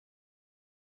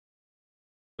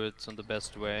it in the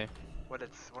best way. Well,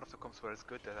 it's one of the comps where it's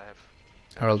good that I have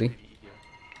RLD. really easier.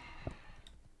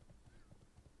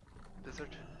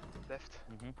 Lizard, left.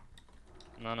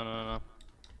 No. Yeah,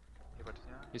 but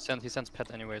yeah. He sends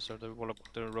pet anyway, so the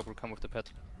rogue will come with the pet.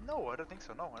 No, I don't think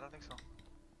so. No, I don't think so.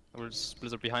 I will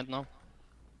blizzard behind now.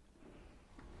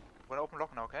 Wanna open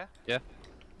lock now, okay? Yeah.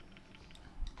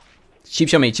 Cheap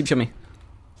shot me, cheap shot me.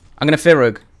 I'm gonna fear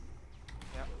rogue.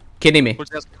 Yeah. Kidney me. Full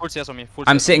CS on me.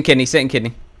 I'm sitting kidney, sitting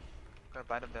kidney. Gonna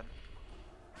bind him then.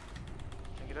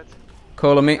 Can you get it?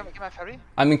 Call on me. Get my ferry?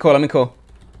 I'm in call, I'm in call.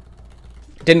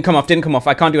 Didn't come off,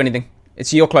 I can't do anything.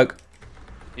 It's your cloak.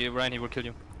 Ryan, he will kill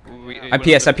you. I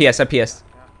PS. Yeah.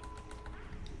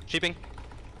 Sheeping.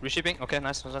 Resheeping. Okay,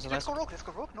 nice. Let's go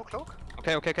rogue, no cloak.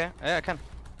 Okay. Yeah, I can.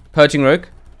 Purging rogue.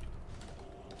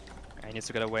 He needs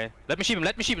to get away. Let me sheep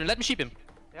him.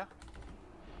 Yeah.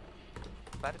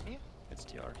 Blinded me? It's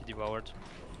DR, he devoured.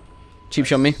 Cheap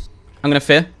shot me. I'm gonna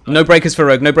fear. No breakers for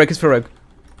rogue,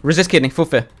 Resist kidney, full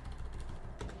fear.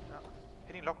 Yeah.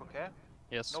 Hitting lock, okay?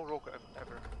 Yes. No rogue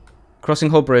ever. Crossing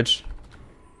whole bridge.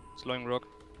 Slowing rogue.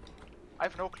 I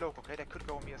have no cloak, okay? That could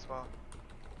go on me as well.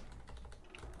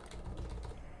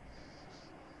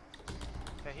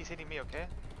 Yeah, he's hitting me, okay?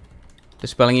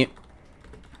 Dispelling you.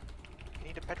 You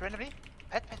need a pet randomly?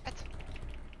 Pet.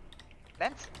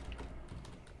 Land?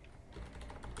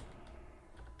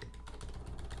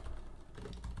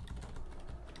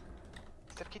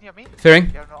 Is that kidney on me?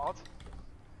 Fearing. Yeah, no out.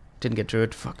 Didn't get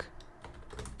druid, fuck.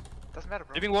 Doesn't matter,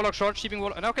 bro. Sheeping warlock short, sheeping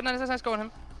warlock. No, okay, nice, go on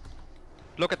him.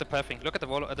 Look at the pathing. Look at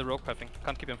the rogue pathing.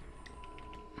 Can't keep him.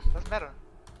 Doesn't matter.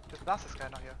 Just blast this guy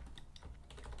now here.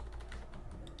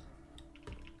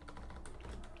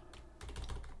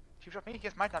 Cheap shot me, he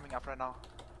has mind numbing up right now.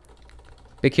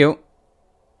 Big heal.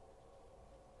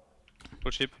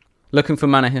 Full sheep. Looking for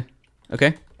mana here.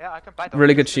 Okay. Yeah, I can bite.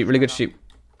 Really good sheep, really good sheep.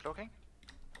 Cloaking.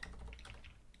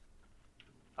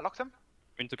 I locked him.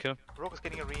 We need to kill. Rogue is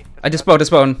getting a re. I dispelled.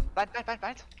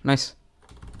 Bind. Nice.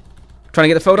 Trying to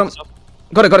get the photo.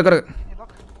 Got it. Hey,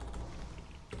 lock.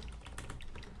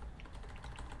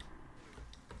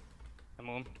 I'm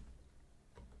on.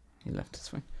 He left, it's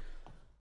fine.